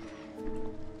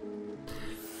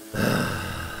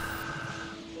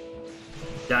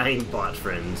 Dying bot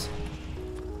friends.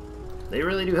 They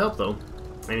really do help, though.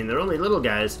 I mean, they're only little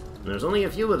guys, and there's only a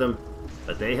few of them,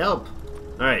 but they help.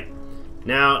 Alright,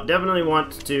 now definitely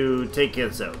want to take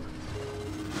this out.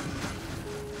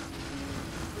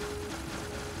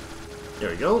 There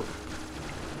we go.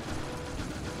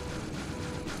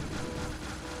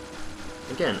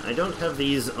 Again, I don't have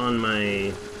these on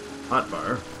my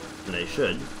hotbar, and I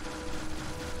should.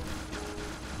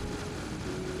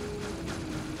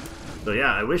 So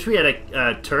yeah, I wish we had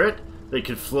a turret that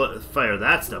could fire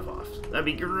that stuff off. That'd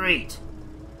be great.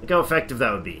 Look how effective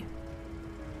that would be.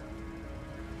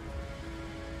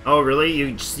 Oh really?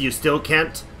 You still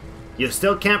can't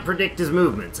predict his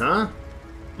movements, huh?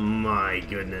 My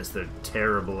goodness, they're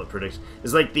terrible at prediction.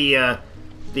 It's like the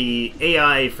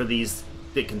AI for these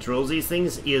that controls these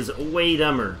things is way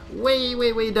dumber,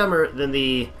 way dumber than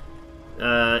the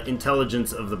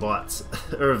intelligence of the bots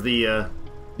or of the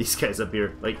these guys up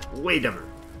here. Like way dumber.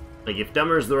 Like if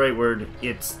dumber is the right word,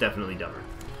 it's definitely dumber.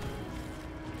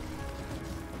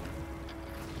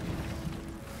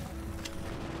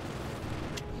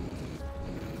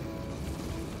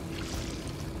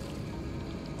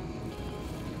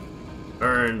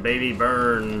 Burn, baby,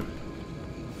 burn.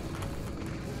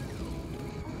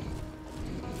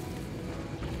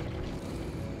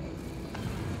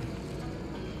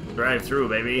 Drive through,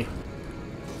 baby.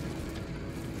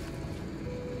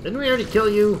 Didn't we already kill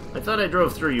you? I thought I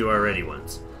drove through you already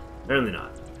once. Apparently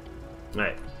not.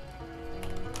 Alright.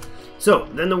 So,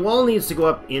 then the wall needs to go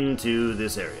up into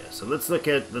this area. So let's make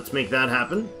that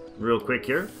happen real quick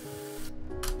here.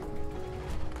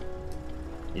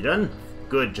 You done?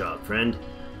 Good job, friend.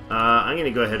 I'm going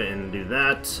to go ahead and do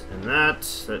that and that.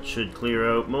 That should clear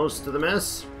out most of the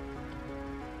mess.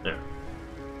 There.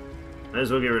 Might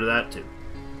as well get rid of that too.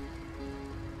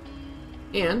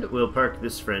 And we'll park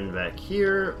this friend back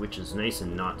here, which is nice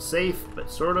and not safe, but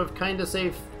sort of kind of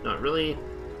safe. Not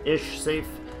really-ish safe.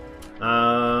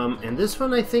 And this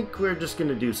one, I think we're just going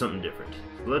to do something different.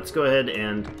 Let's go ahead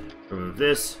and remove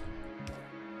this.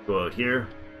 Go out here.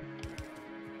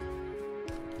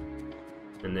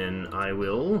 And then I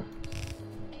will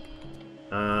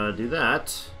do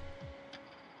that.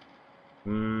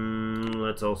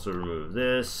 Let's also remove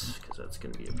this, because that's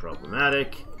going to be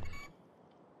problematic.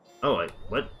 Oh,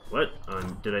 what?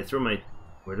 Did I throw my...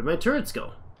 Where did my turrets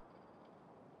go?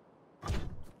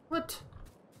 What?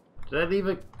 Did I leave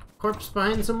a corpse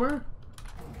behind somewhere?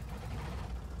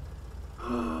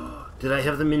 Did I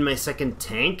have them in my second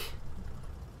tank?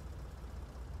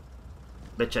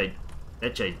 Bet you I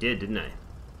did, didn't I?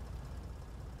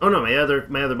 Oh no, my other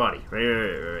body.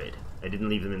 Right. I didn't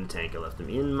leave them in the tank. I left them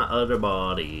in my other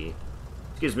body.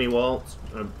 Excuse me, walls.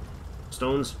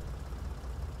 Stones.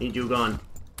 Need you gone.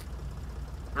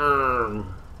 I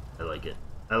like it.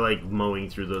 I like mowing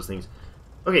through those things.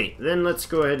 Okay, then let's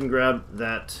go ahead and grab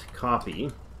that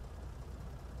copy.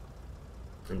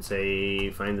 And say,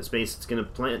 find the space it's going to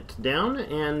plant down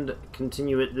and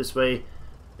continue it this way.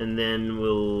 And then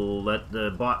we'll let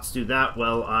the bots do that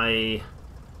while I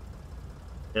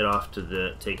head off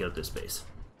to take out this space.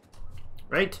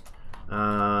 Right? You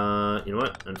know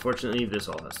what? Unfortunately, this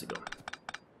all has to go.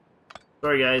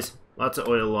 Sorry, guys. Lots of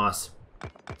oil loss.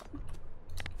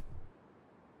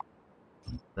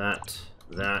 That,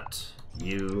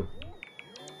 you,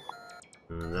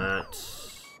 and that,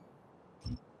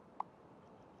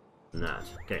 and that.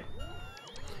 Okay.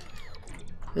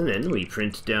 And then we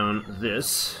print down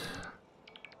this.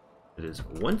 It is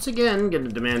once again going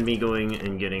to demand me going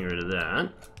and getting rid of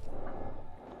that.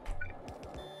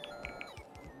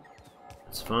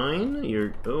 It's fine.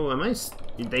 You're... Oh, am I...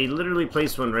 They literally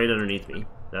placed one right underneath me.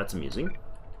 That's amusing.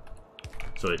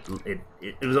 So it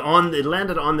was on... It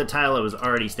landed on the tile I was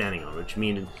already standing on, which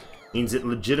means it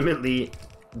legitimately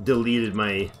deleted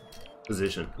my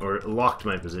position. Or locked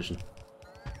my position.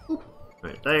 Ooh.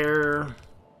 Right there.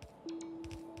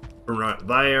 Right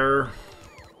there.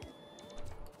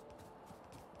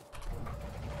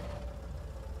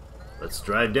 Let's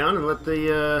drive down and let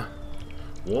the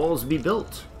walls be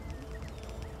built.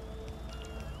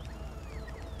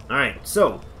 Alright,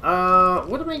 so,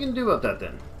 what am I going to do about that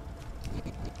then?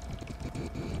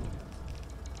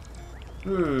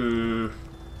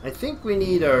 I think we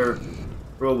need our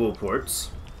roboports.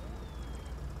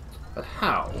 But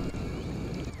how?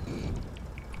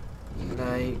 And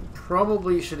I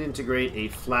probably should integrate a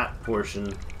flat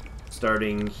portion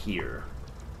starting here.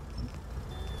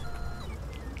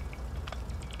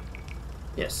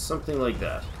 Yes, something like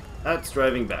that. That's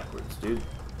driving backwards, dude.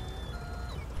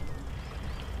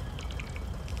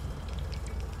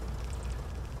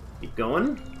 Keep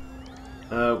going.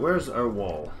 Where's our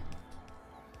wall?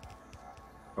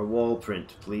 Our wall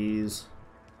print, please.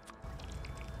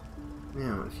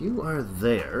 Now, if you are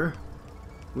there,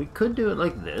 we could do it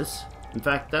like this. In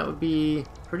fact, that would be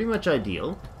pretty much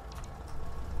ideal.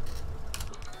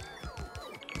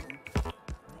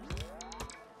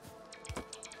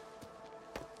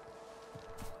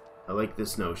 I like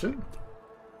this notion.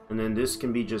 And then this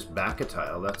can be just back a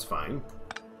tile, that's fine.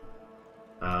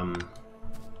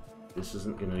 This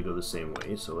isn't going to go the same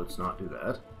way, so let's not do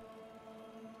that.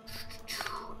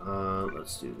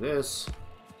 Let's do this.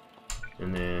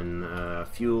 And then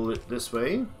fuel it this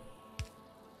way.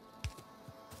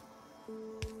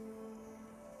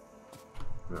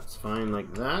 That's fine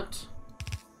like that.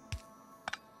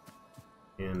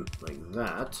 And like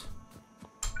that.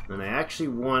 And I actually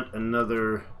want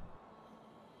another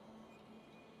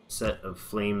set of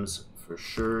flames for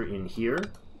sure in here.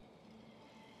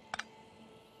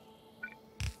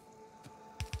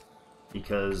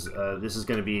 Because this is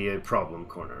going to be a problem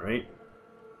corner, right?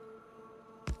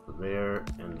 So there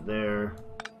and there.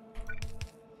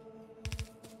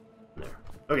 There.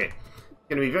 Okay. It's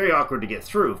going to be very awkward to get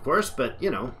through, of course, but, you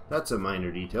know, that's a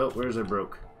minor detail. Where's our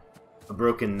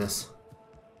brokenness?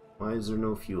 Why is there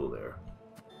no fuel there?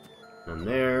 And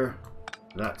there.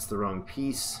 That's the wrong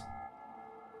piece.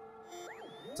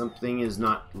 Something is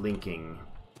not linking.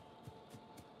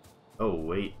 Oh,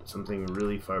 wait. Something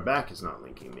really far back is not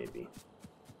linking, maybe.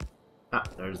 Ah,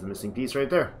 there's the missing piece right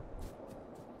there.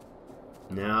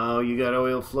 Now you got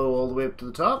oil flow all the way up to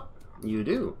the top? You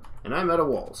do. And I'm out of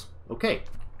walls. Okay.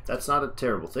 That's not a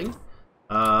terrible thing.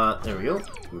 There we go.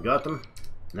 We got them.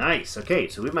 Nice. Okay,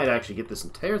 so we might actually get this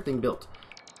entire thing built.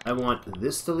 I want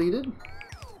this deleted.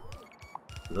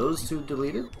 Those two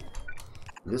deleted.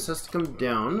 This has to come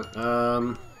down.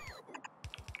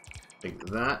 Like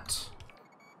that.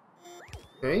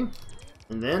 Okay.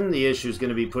 And then the issue is going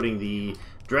to be putting the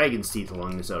dragon's teeth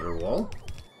along this outer wall.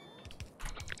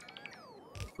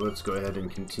 Let's go ahead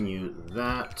and continue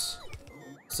that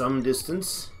some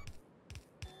distance.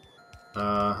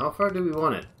 How far do we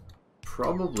want it?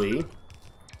 Probably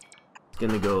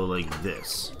gonna go like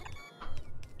this.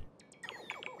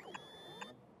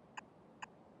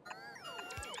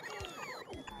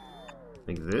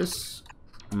 Like this,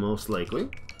 most likely.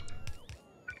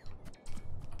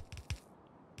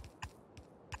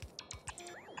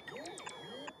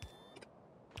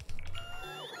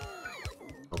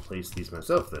 I'll place these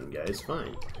myself then, guys.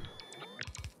 Fine.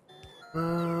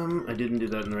 I didn't do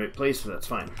that in the right place, but that's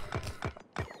fine.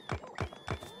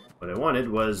 What I wanted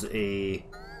was a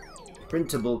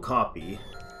printable copy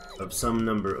of some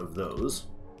number of those.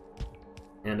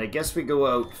 And I guess we go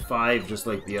out 5 just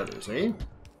like the others, eh?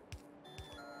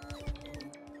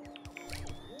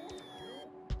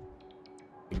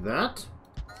 Like that?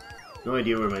 No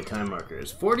idea where my time marker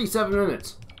is. 47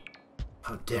 minutes!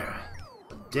 How dare I?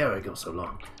 How dare I go so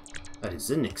long? That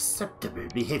is unacceptable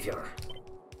behavior.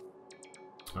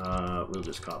 We'll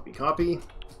just copy.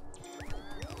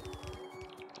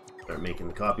 Start making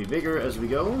the copy bigger as we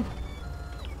go.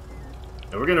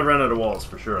 And we're gonna run out of walls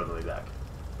for sure on the way back.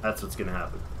 That's what's gonna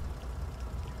happen.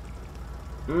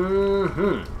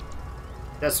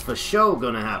 That's for sure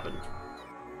gonna happen.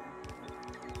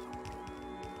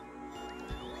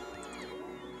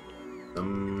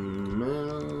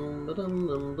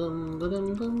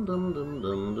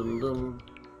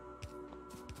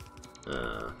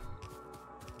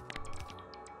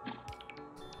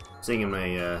 Singing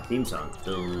my theme song.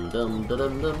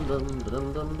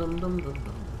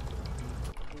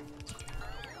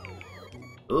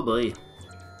 Oh boy.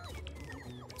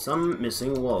 Some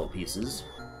missing wall pieces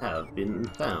have been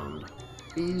found.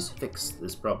 Please fix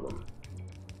this problem.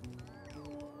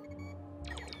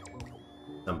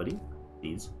 Somebody,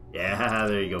 please. Yeah,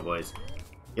 there you go, boys.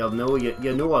 You'll know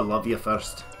you know I love you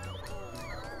first.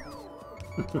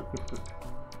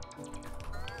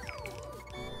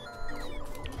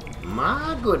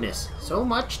 My goodness, so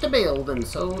much to build and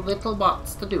so little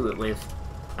bots to do it with.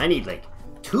 I need like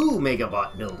 2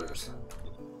 megabot builders.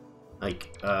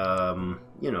 Like,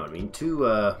 you know what I mean? Two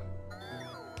of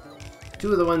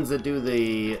the ones that do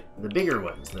the bigger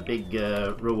ones, the big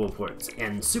roboports,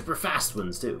 and super fast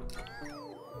ones too.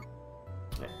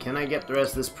 Can I get the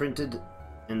rest of this printed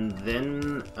and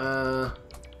then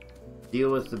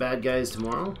deal with the bad guys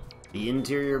tomorrow? The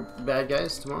interior bad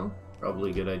guys tomorrow? Probably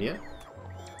a good idea.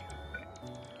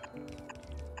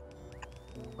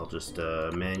 I'll just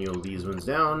manual these ones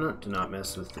down to not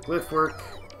mess with the glyph work.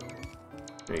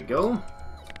 There you go.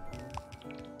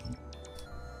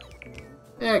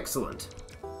 Excellent.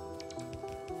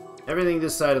 Everything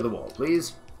this side of the wall,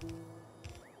 please.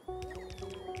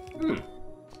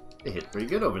 They hit pretty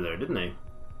good over there, didn't they?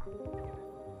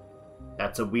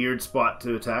 That's a weird spot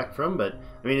to attack from, but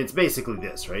I mean, it's basically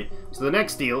this, right? So the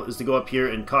next deal is to go up here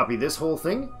and copy this whole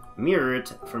thing, mirror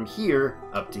it from here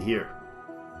up to here.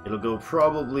 It'll go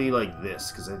probably like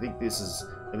this, because I think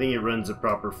it runs a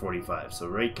proper 45. So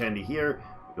right kind of here,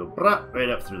 go right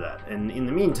up through that. And in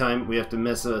the meantime, we have to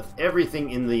mess with everything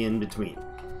in the in-between.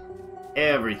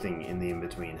 Everything in the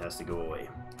in-between has to go away.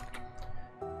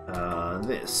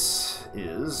 This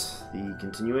is the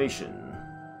continuation.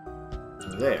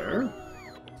 There.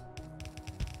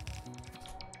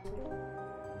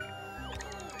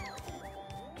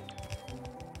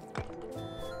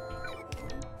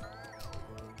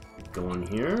 Going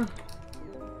here.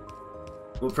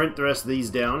 We'll print the rest of these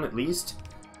down, at least,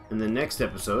 in the next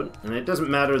episode. And it doesn't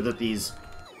matter that these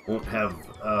won't have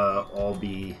all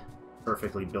be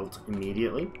perfectly built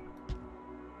immediately.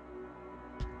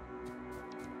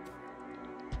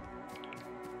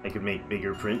 I could make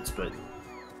bigger prints, but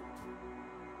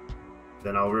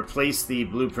then I'll replace the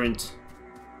blueprint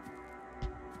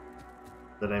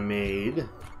that I made.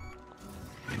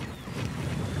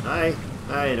 Hi.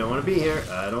 I don't want to be here.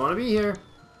 I don't want to be here.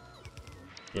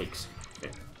 Yikes. Okay.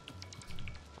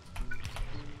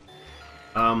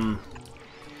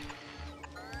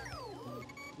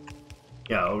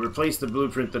 Yeah, I'll replace the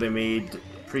blueprint that I made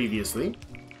previously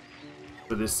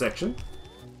for this section.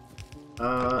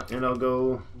 And I'll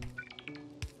go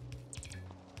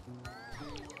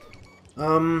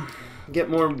get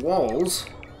more walls.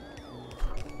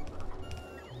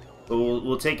 But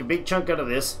we'll take a big chunk out of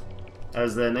this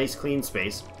as a nice clean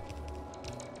space,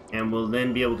 and we'll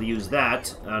then be able to use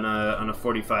that on a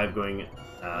 45 going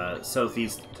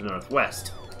southeast to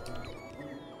northwest.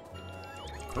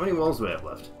 How many walls do I have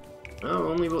left? Oh,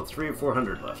 only about 300 or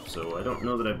 400 left, so I don't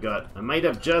know that I've got... I might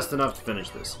have just enough to finish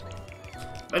this.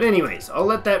 But anyways, I'll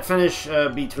let that finish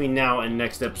between now and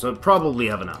next episode. Probably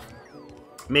have enough.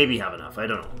 Maybe have enough, I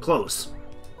don't know. Close.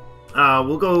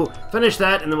 We'll go finish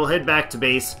that, and then we'll head back to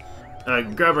base.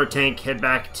 Grab our tank, head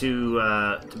back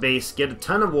to base, get a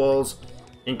ton of walls,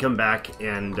 and come back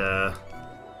and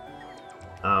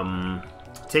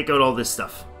take out all this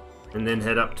stuff. And then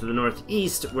head up to the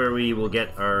northeast, where we will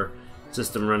get our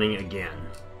system running again.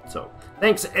 So,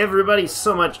 thanks everybody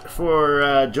so much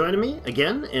for joining me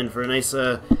again, and for a nice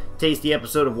tasty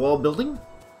episode of wall building.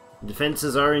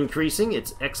 Defenses are increasing,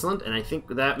 it's excellent, and I think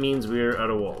that means we're out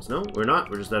of walls. No, we're not,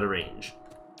 we're just out of range.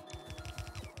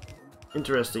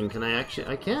 Interesting, can I actually...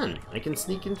 I can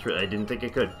sneak in through it. I didn't think I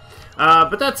could.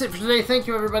 But that's it for today. Thank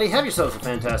you, everybody. Have yourselves a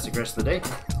fantastic rest of the day.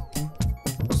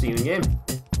 We'll see you in game.